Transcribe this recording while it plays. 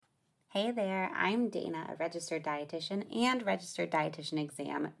Hey there, I'm Dana, a registered dietitian and registered dietitian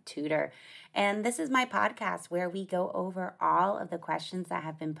exam tutor. And this is my podcast where we go over all of the questions that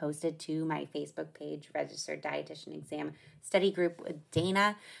have been posted to my Facebook page, Registered Dietitian Exam Study Group with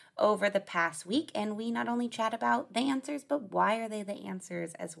Dana, over the past week. And we not only chat about the answers, but why are they the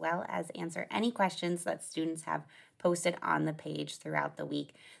answers, as well as answer any questions that students have posted on the page throughout the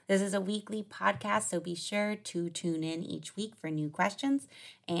week. This is a weekly podcast, so be sure to tune in each week for new questions.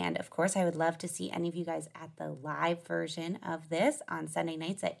 And of course, I would love to see any of you guys at the live version of this on Sunday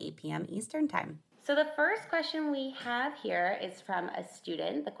nights at 8 p.m. Eastern Time. So the first question we have here is from a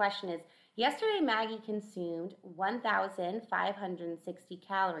student. The question is, yesterday Maggie consumed 1,560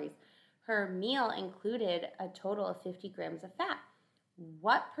 calories. Her meal included a total of 50 grams of fat.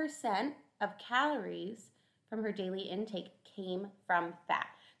 What percent of calories from her daily intake came from fat?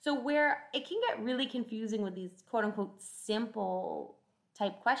 So where it can get really confusing with these quote-unquote simple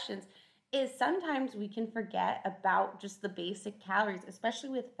type questions is sometimes we can forget about just the basic calories, especially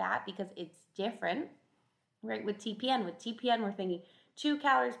with fat, because it's different, right? With TPN. With TPN, we're thinking 2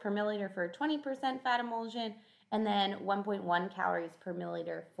 calories per milliliter for a 20% fat emulsion, and then 1.1 calories per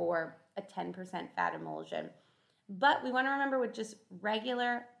milliliter for a 10% fat emulsion. But we want to remember with just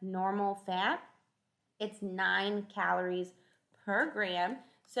regular, normal fat, it's 9 calories per gram.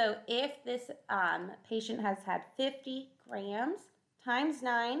 So if this patient has had 50 grams times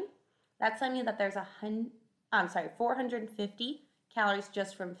 9, that's telling me that there's 450 calories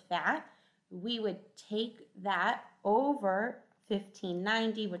just from fat. We would take that over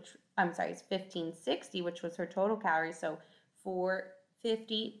 1590, it's 1560, which was her total calories. So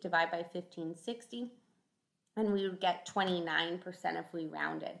 450 divided by 1560, and we would get 29% if we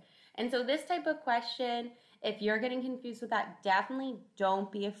rounded. And so this type of question, if you're getting confused with that, definitely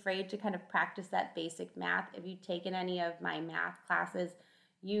don't be afraid to kind of practice that basic math. If you've taken any of my math classes,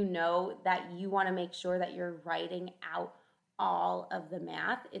 you know that you want to make sure that you're writing out all of the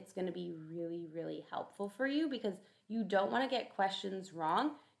math. It's going to be really, really helpful for you because you don't want to get questions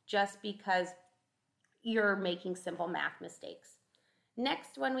wrong just because you're making simple math mistakes.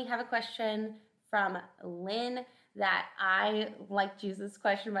 Next one, we have a question from Lynn that I like to use this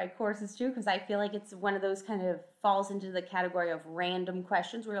question in my courses too, because I feel like it's one of those kind of falls into the category of random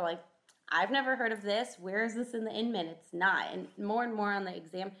questions where you're like, I've never heard of this. Where is this in the InMin? It's not. And more on the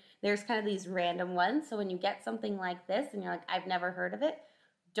exam, there's kind of these random ones. So when you get something like this and you're like, I've never heard of it,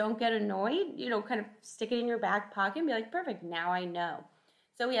 don't get annoyed. Kind of stick it in your back pocket and be like, perfect, now I know.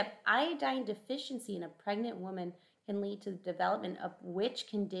 So we have iodine deficiency in a pregnant woman can lead to the development of which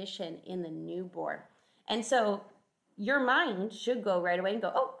condition in the newborn? And so your mind should go right away and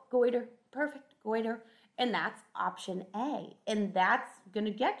go, oh, goiter, perfect, goiter. And that's option A. And that's going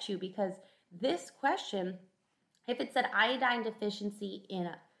to get you because this question, if it said iodine deficiency in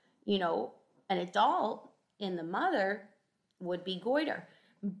an adult, in the mother, would be goiter.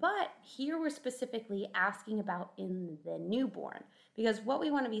 But here we're specifically asking about in the newborn, because what we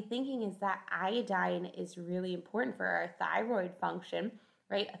want to be thinking is that iodine is really important for our thyroid function,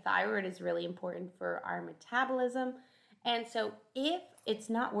 right? A thyroid is really important for our metabolism. And so if it's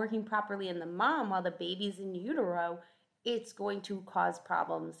not working properly in the mom while the baby's in utero, it's going to cause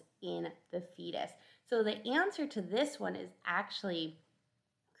problems in the fetus. So the answer to this one is actually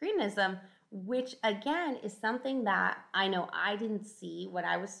cretinism, which again is something that I know I didn't see when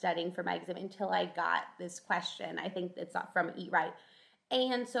I was studying for my exam until I got this question. I think it's not from Eat Right.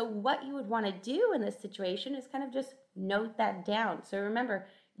 And so what you would want to do in this situation is kind of just note that down. So remember,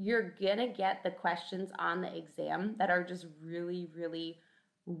 you're going to get the questions on the exam that are just really, really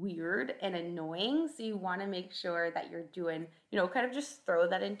weird and annoying. So you want to make sure that you're doing, kind of just throw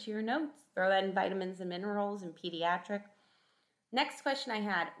that into your notes, throw that in vitamins and minerals and pediatric. Next question I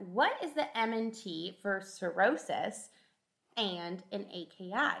had, what is the MNT for cirrhosis and an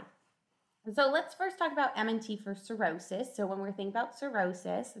AKI? So let's first talk about MNT for cirrhosis. So when we're thinking about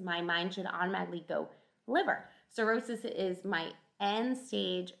cirrhosis, my mind should automatically go liver. Cirrhosis is my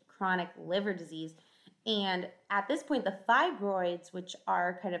end-stage chronic liver disease. And at this point, the fibroids, which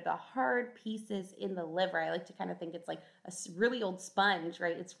are kind of the hard pieces in the liver, I like to kind of think it's like a really old sponge,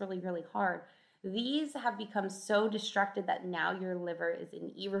 right? It's really, really hard. These have become so destructive that now your liver is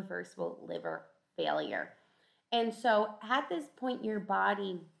in irreversible liver failure. And so at this point, your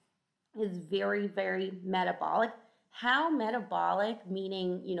body is very, very metabolic. How metabolic,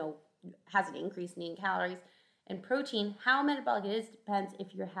 meaning, has an increase in calories and protein, how metabolic it is depends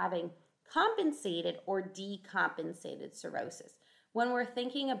if you're having compensated or decompensated cirrhosis. When we're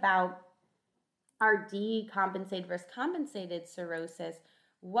thinking about our decompensated versus compensated cirrhosis,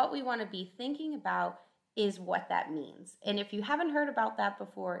 what we want to be thinking about is what that means. And if you haven't heard about that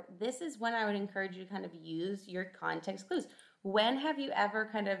before, this is when I would encourage you to kind of use your context clues. When have you ever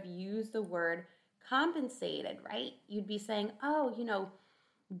kind of used the word compensated, right? You'd be saying, oh,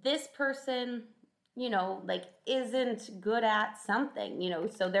 this person, like isn't good at something,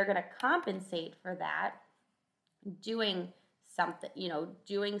 so they're going to compensate for that doing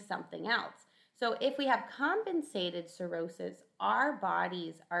something else. So if we have compensated cirrhosis, our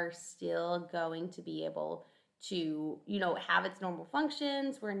bodies are still going to be able to, have its normal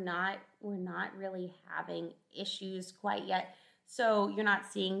functions. We're not really having issues quite yet. So you're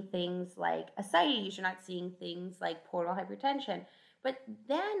not seeing things like ascites, you're not seeing things like portal hypertension. But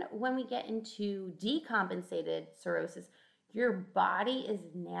then when we get into decompensated cirrhosis, your body is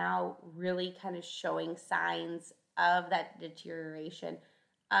now really kind of showing signs of that deterioration,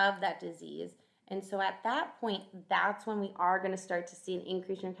 of that disease. And so at that point, that's when we are going to start to see an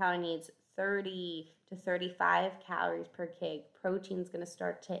increase in your calorie needs, 30 to 35 calories per kg. Protein's going to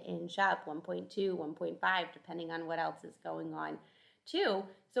start to inch up, 1.2, 1.5, depending on what else is going on too.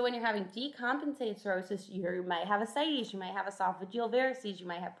 So when you're having decompensated cirrhosis, you might have ascites, you might have esophageal varices, you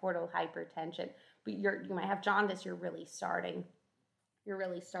might have portal hypertension, but you might have jaundice. You're really starting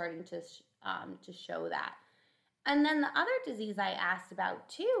to show that. And then the other disease I asked about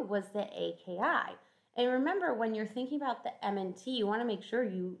too was the AKI. And remember, when you're thinking about the MNT, you want to make sure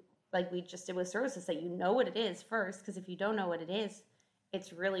you, like we just did with cirrhosis, that you know what it is first, because if you don't know what it is,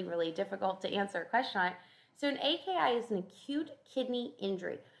 it's really, really difficult to answer a question on it. So an AKI is an acute kidney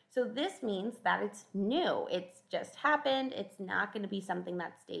injury. So this means that it's new. It's just happened. It's not going to be something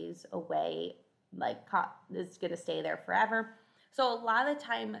that stays away, it's going to stay there forever. So a lot of the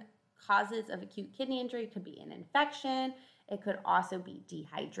time, causes of acute kidney injury could be an infection. It could also be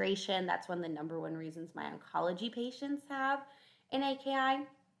dehydration. That's one of the number one reasons my oncology patients have an AKI.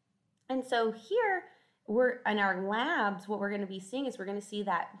 And so here, we're in our labs, what we're going to be seeing is we're going to see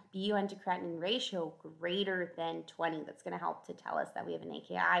that BUN to creatinine ratio greater than 20. That's going to help to tell us that we have an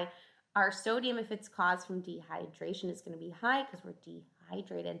AKI. Our sodium, if it's caused from dehydration, is going to be high because we're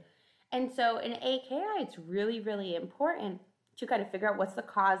dehydrated. And so in AKI, it's really, really important to kind of figure out what's the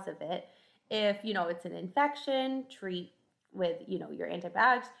cause of it. If, it's an infection, treat with, your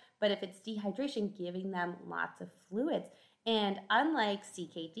antibiotics. But if it's dehydration, giving them lots of fluids. And unlike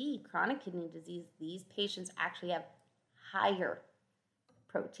CKD, chronic kidney disease, these patients actually have higher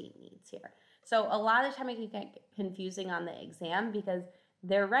protein needs here. So a lot of the time it can get confusing on the exam because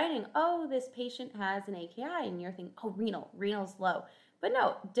they're writing, oh, this patient has an AKI, and you're thinking, oh, renal's low. But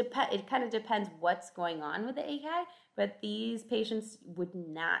no, it kind of depends what's going on with the AKI, but these patients would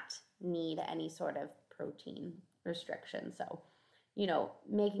not need any sort of protein restriction. So,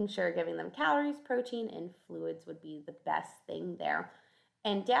 making sure giving them calories, protein, and fluids would be the best thing there.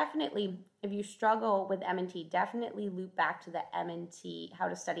 And definitely, if you struggle with MNT, definitely loop back to the MNT, How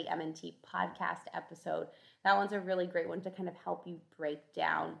to Study MNT podcast episode. That one's a really great one to kind of help you break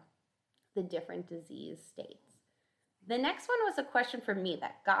down the different disease states. The next one was a question for me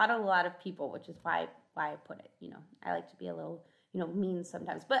that got a lot of people, which is why I put it. I like to be a little, mean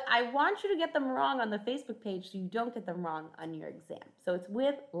sometimes. But I want you to get them wrong on the Facebook page so you don't get them wrong on your exam. So it's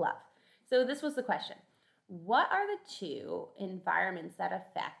with love. So this was the question. What are the two environments that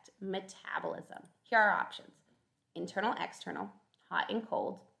affect metabolism? Here are options. Internal, external, hot and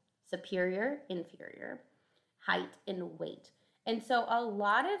cold, superior, inferior, height and weight. And so a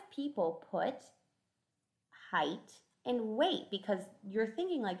lot of people put height and weight because you're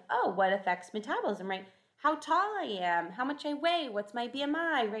thinking like, oh, what affects metabolism, right? How tall I am, how much I weigh, what's my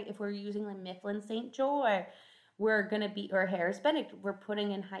BMI, right? If we're using like Mifflin St. Joy, we're going to be, or Harris-Benedict, we're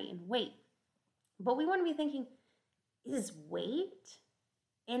putting in height and weight. But we want to be thinking, is weight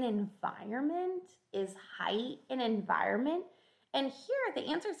an environment? Is height an environment? And here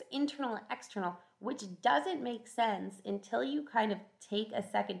the answer is internal and external, which doesn't make sense until you kind of take a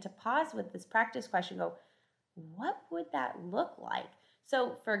second to pause with this practice question, go, what would that look like?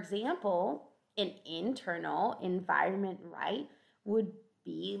 So, for example, an internal environment, right, would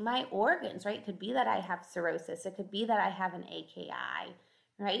be my organs, right? It could be that I have cirrhosis. It could be that I have an AKI,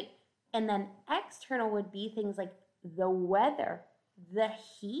 right? And then external would be things like the weather, the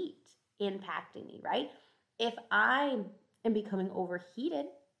heat impacting me, right? If I am becoming overheated,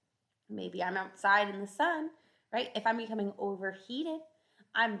 maybe I'm outside in the sun, right? If I'm becoming overheated,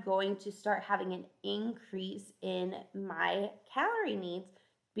 I'm going to start having an increase in my calorie needs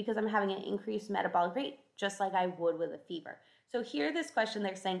because I'm having an increased metabolic rate, just like I would with a fever. So here, this question,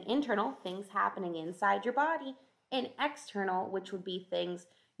 they're saying internal, things happening inside your body, and external, which would be things,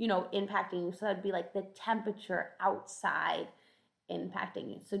 impacting you. So that'd be like the temperature outside impacting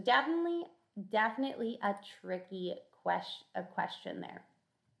you. So definitely definitely a tricky question there.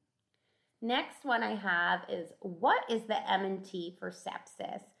 Next one I have is, what is the MT for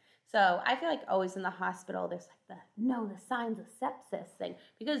sepsis? So I feel like always in the hospital, there's like the signs of sepsis thing,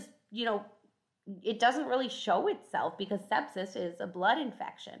 because, it doesn't really show itself because sepsis is a blood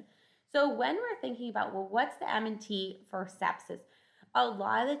infection. So when we're thinking about, well, what's the MT for sepsis? A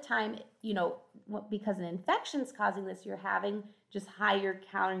lot of the time, because an infection's causing this, you're having just higher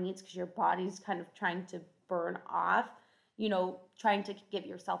calorie needs because your body's kind of trying to burn off, trying to give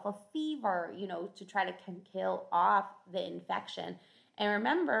yourself a fever, to try to kill off the infection. And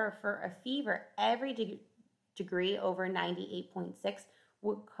remember, for a fever, every degree over 98.6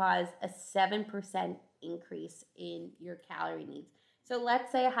 would cause a 7% increase in your calorie needs. So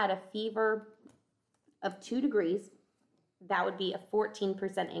let's say I had a fever of 2 degrees, that would be a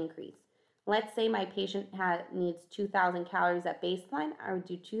 14% increase. Let's say my patient needs 2,000 calories at baseline. I would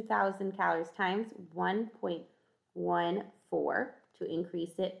do 2,000 calories times 1.14 to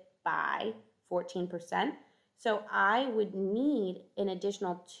increase it by 14%. So I would need an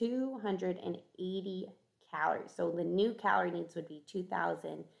additional 280 calories. So the new calorie needs would be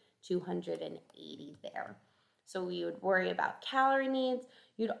 2,280 there. So we would worry about calorie needs.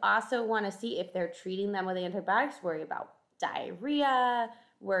 You'd also want to see if they're treating them with antibiotics, worry about diarrhea,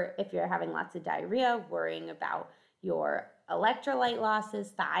 where if you're having lots of diarrhea, worrying about your electrolyte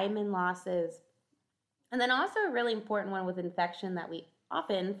losses, thiamine losses. And then also a really important one with infection that we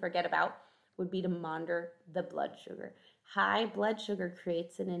often forget about would be to monitor the blood sugar. High blood sugar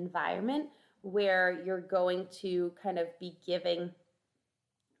creates an environment where you're going to kind of be giving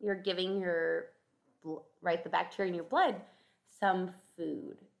your, the bacteria in your blood some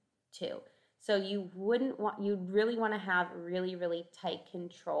food too. So you'd really want to have really, really tight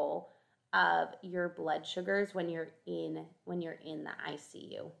control of your blood sugars when you're in the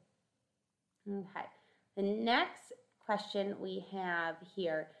ICU. Okay. The next question we have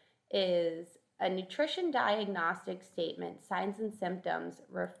here is, a nutrition diagnostic statement, signs and symptoms,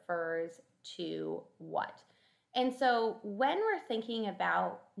 refers to what? And so when we're thinking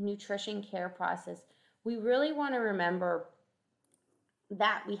about nutrition care process, we really want to remember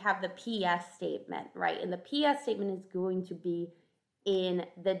that we have the PS statement, right? And the PS statement is going to be in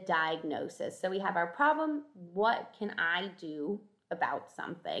the diagnosis. So we have our problem, what can I do about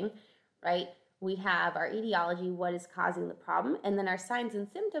something, right? We have our etiology, what is causing the problem, and then our signs and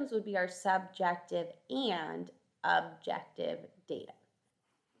symptoms would be our subjective and objective data.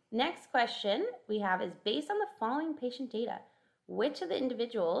 Next question we have is, based on the following patient data, which of the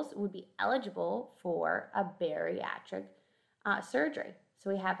individuals would be eligible for a bariatric surgery? So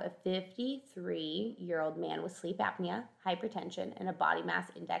we have a 53-year-old man with sleep apnea, hypertension, and a body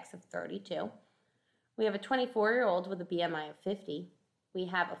mass index of 32. We have a 24-year-old with a BMI of 50. We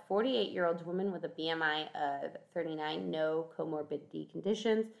have a 48-year-old woman with a BMI of 39, no comorbidity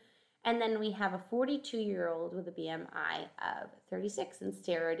conditions. And then we have a 42-year-old with a BMI of 36 and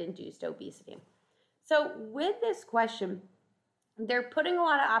steroid-induced obesity. So with this question, they're putting a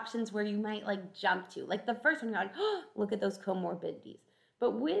lot of options where you might jump to. The first one, you're like, oh, look at those comorbidities.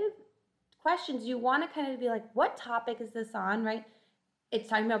 But with questions, you want to kind of be like, what topic is this on, right? It's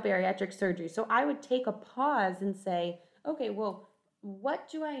talking about bariatric surgery. So I would take a pause and say, okay, well, what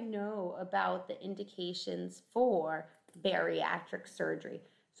do I know about the indications for bariatric surgery?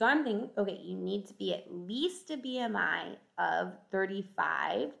 So I'm thinking, okay, you need to be at least a BMI of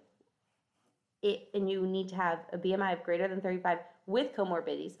 35, and you need to have a BMI of greater than 35 with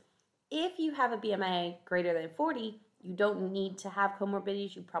comorbidities. If you have a BMI greater than 40, you don't need to have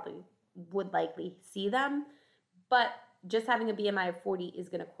comorbidities. You probably would likely see them, but just having a BMI of 40 is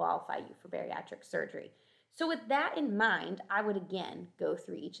going to qualify you for bariatric surgery. So with that in mind, I would again go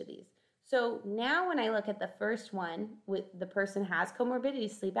through each of these. So now when I look at the first one, with the person has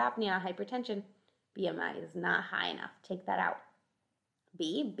comorbidities, sleep apnea, hypertension, BMI is not high enough. Take that out.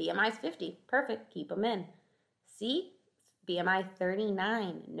 B, BMI is 50. Perfect. Keep them in. C, BMI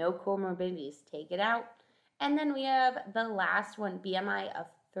 39. No comorbidities. Take it out. And then we have the last one, BMI of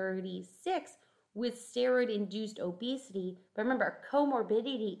 36 with steroid-induced obesity. But remember,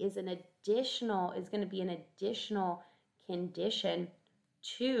 comorbidity is going to be an additional condition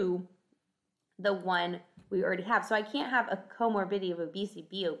to the one we already have. So I can't have a comorbidity of obesity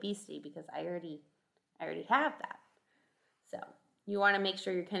be obesity because I already have that. So you want to make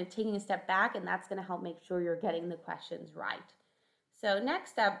sure you're kind of taking a step back, and that's going to help make sure you're getting the questions right. So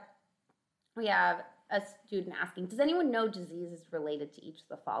next up, we have a student asking, does anyone know diseases related to each of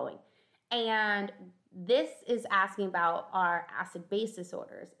the following? And this is asking about our acid-base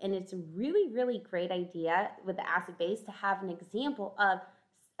disorders. And it's a really, really great idea with the acid-base to have an example of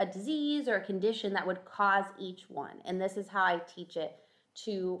a disease or a condition that would cause each one. And this is how I teach it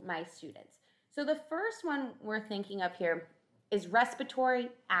to my students. So the first one we're thinking of here is respiratory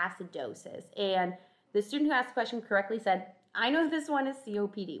acidosis. And the student who asked the question correctly said, I know this one is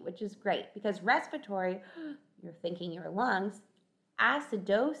COPD, which is great because respiratory, you're thinking your lungs.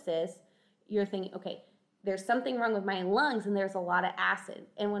 Acidosis, you're thinking, okay, there's something wrong with my lungs and there's a lot of acid.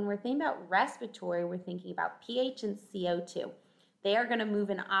 And when we're thinking about respiratory, we're thinking about pH and CO2. They are going to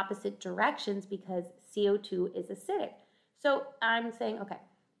move in opposite directions because CO2 is acidic. So I'm saying, okay,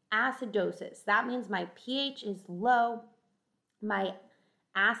 acidosis. That means my pH is low, my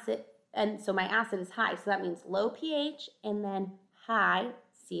acid is high. So that means low pH and then high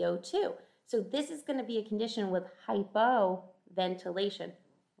CO2. So this is going to be a condition with hypoventilation,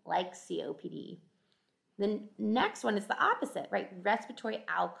 like COPD. The next one is the opposite, right? Respiratory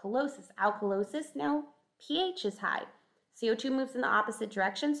alkalosis. Alkalosis, now pH is high. CO2 moves in the opposite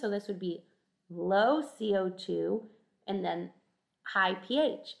direction, so this would be low CO2 and then high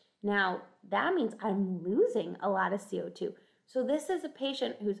pH. Now, that means I'm losing a lot of CO2. So this is a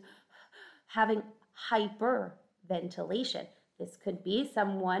patient who's having hyperventilation. This could be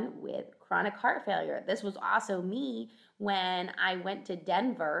someone with chronic heart failure. This was also me when I went to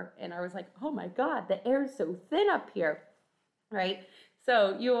Denver and I was like, oh my God, the air is so thin up here, right?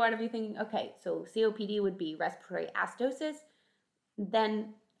 So you want to be thinking, okay, so COPD would be respiratory acidosis,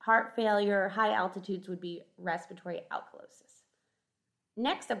 then heart failure, high altitudes would be respiratory alkalosis.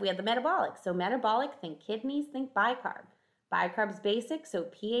 Next up, we have the metabolic. So metabolic, think kidneys, think bicarb. Bicarb's basic, so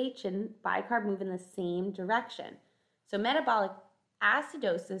pH and bicarb move in the same direction. So metabolic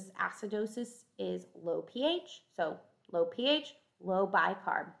acidosis, acidosis is low pH, so low pH, low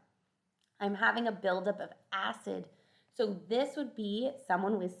bicarb. I'm having a buildup of acid. So this would be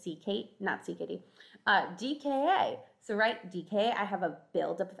someone with DKA. So right, DKA, I have a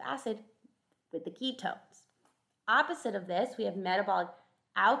buildup of acid with the ketones. Opposite of this, we have metabolic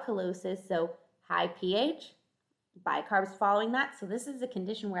alkalosis, so high pH, bicarbs following that. So this is a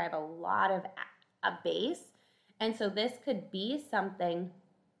condition where I have a lot of a base. And so this could be something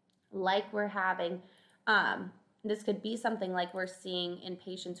like we're having, this could be something like we're seeing in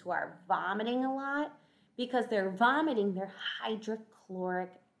patients who are vomiting a lot because they're vomiting their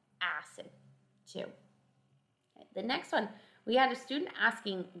hydrochloric acid too. Okay, the next one, we had a student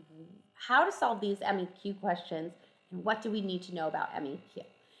asking how to solve these MEQ questions and what do we need to know about MEQ.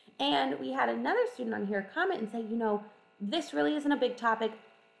 And we had another student on here comment and say, this really isn't a big topic.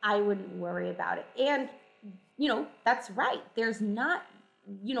 I wouldn't worry about it. And that's right. There's not,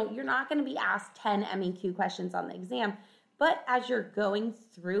 you're not going to be asked 10 MEQ questions on the exam. But as you're going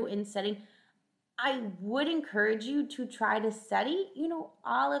through and studying, I would encourage you to try to study,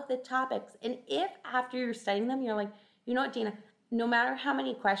 all of the topics. And if after you're studying them, you're like, you know what, Dana, no matter how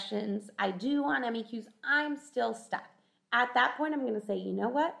many questions I do on MEQs, I'm still stuck. At that point, I'm going to say, you know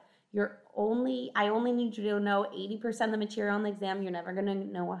what? I only need you to know 80% of the material on the exam. You're never going to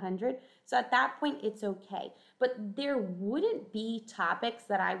know 100. So at that point, it's okay. But there wouldn't be topics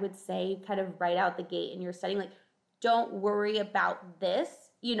that I would say kind of right out the gate in your studying, like, don't worry about this,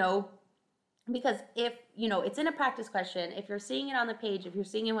 because if, it's in a practice question, if you're seeing it on the page, if you're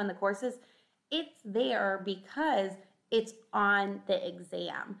seeing it in the courses, it's there because it's on the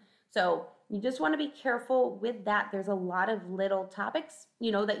exam. So you just want to be careful with that. There's a lot of little topics,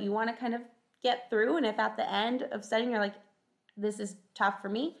 that you want to kind of get through. And if at the end of studying, you're like, this is tough for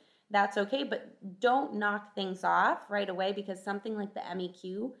me, that's okay. But don't knock things off right away because something like the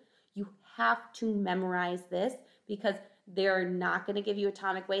MEQ, you have to memorize this because they're not going to give you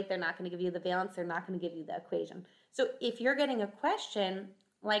atomic weight. They're not going to give you the valence. They're not going to give you the equation. So if you're getting a question,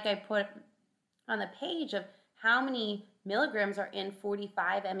 like I put on the page of how many milligrams are in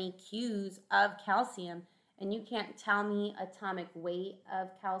 45 MEQs of calcium, and you can't tell me atomic weight of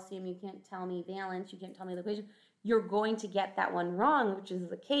calcium, you can't tell me valence, you can't tell me the equation, you're going to get that one wrong, which is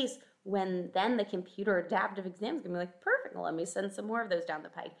the case when then the computer adaptive exam is going to be like, perfect, well, let me send some more of those down the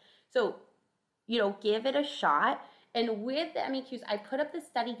pike. So, give it a shot. And with the MEQs, I put up the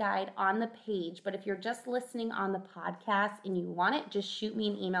study guide on the page, but if you're just listening on the podcast and you want it, just shoot me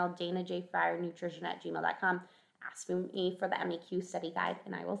an email, danajfryernutrition@gmail.com. Ask me for the MEQ study guide,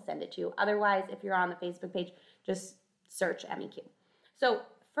 and I will send it to you. Otherwise, if you're on the Facebook page, just search MEQ. So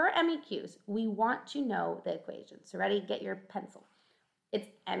for MEQs, we want to know the equation. So ready? Get your pencil. It's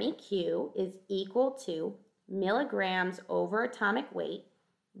MEQ is equal to milligrams over atomic weight,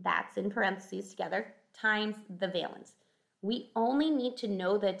 that's in parentheses together, times the valence. We only need to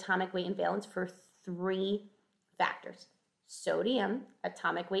know the atomic weight and valence for 3 factors. Sodium,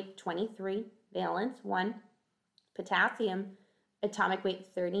 atomic weight 23, valence 1. Potassium, atomic weight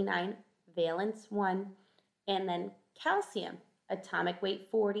 39, valence 1, and then calcium, atomic weight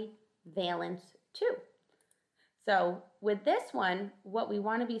 40, valence 2. So with this one, what we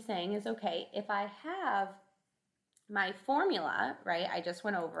want to be saying is, okay, if I have my formula, right, I just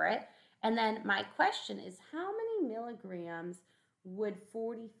went over it, and then my question is, how many milligrams would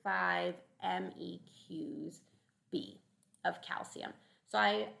 45 MEQs be of calcium? So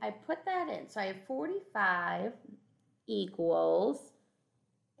I put that in. So I have 45 equals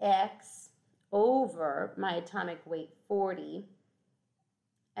X over my atomic weight 40,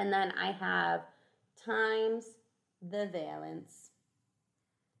 and then I have times the valence,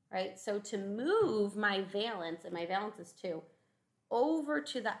 right? So to move my valence, and my valence is 2, over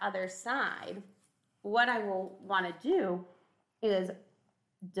to the other side, what I will want to do is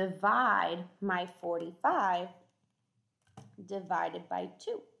divide my 45 divided by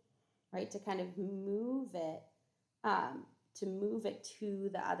 2, right? To kind of move it, to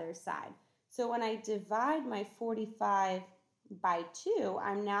the other side. So when I divide my 45 by 2,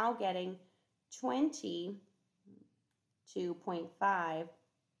 I'm now getting 22.5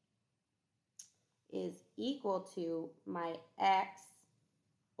 is equal to my X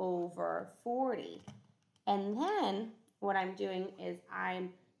over 40. And then what I'm doing is I'm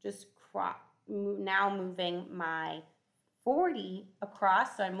just now moving my 40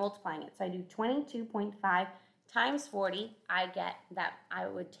 across, so I'm multiplying it. So I do 22.5 times 40. I get that I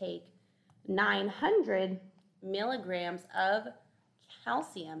would take 900 milligrams of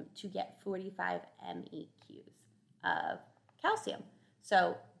calcium to get 45 MEQs of calcium.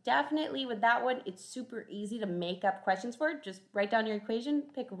 So definitely with that one, it's super easy to make up questions for it. Just write down your equation,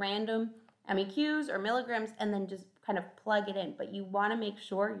 pick random MEQs or milligrams, and then just kind of plug it in. But you want to make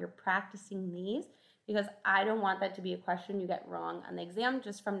sure you're practicing these, because I don't want that to be a question you get wrong on the exam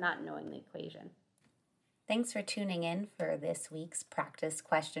just from not knowing the equation. Thanks for tuning in for this week's practice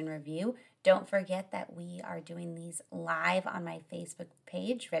question review. Don't forget that we are doing these live on my Facebook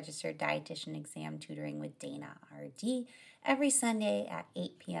page, Registered Dietitian Exam Tutoring with Dana RD, every Sunday at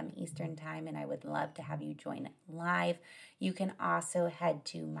 8 p.m. Eastern Time, and I would love to have you join live. You can also head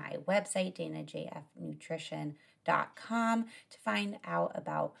to my website, danajfnutrition.com, to find out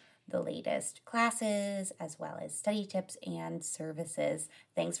about the latest classes as well as study tips and services.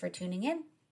 Thanks for tuning in.